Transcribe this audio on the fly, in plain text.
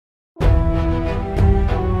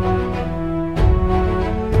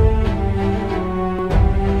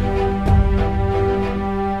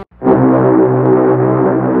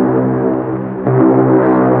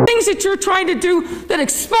that you're trying to do that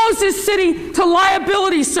expose this city to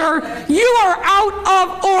liability, sir. You are out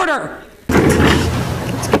of order.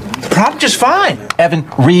 Prop just fine. Evan,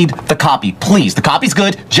 read the copy, please. The copy's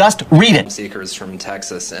good. Just read it. Seekers from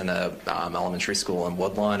Texas in a elementary school in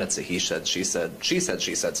Woodlawn. It's a he said, she said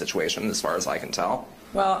situation, as far as I can tell.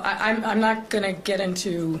 Well, I'm not going to get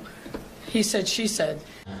into he said, she said.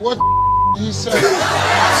 What he said?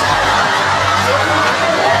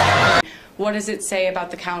 What does it say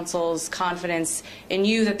about the council's confidence in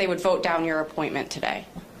you that they would vote down your appointment today?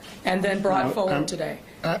 And then brought forward today.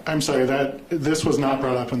 I'm sorry, this was not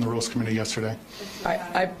brought up in the Rules Committee yesterday.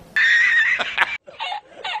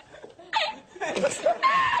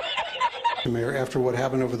 Mayor, after what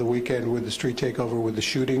happened over the weekend with the street takeover, with the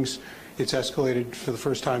shootings, it's escalated for the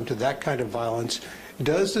first time to that kind of violence.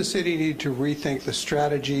 Does the city need to rethink the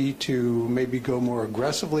strategy to maybe go more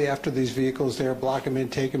aggressively after these vehicles there, block them in,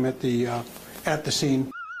 take them at the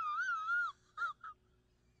scene?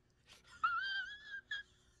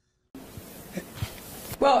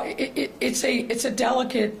 Well, it's a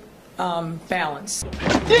delicate balance.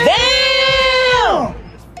 Damn!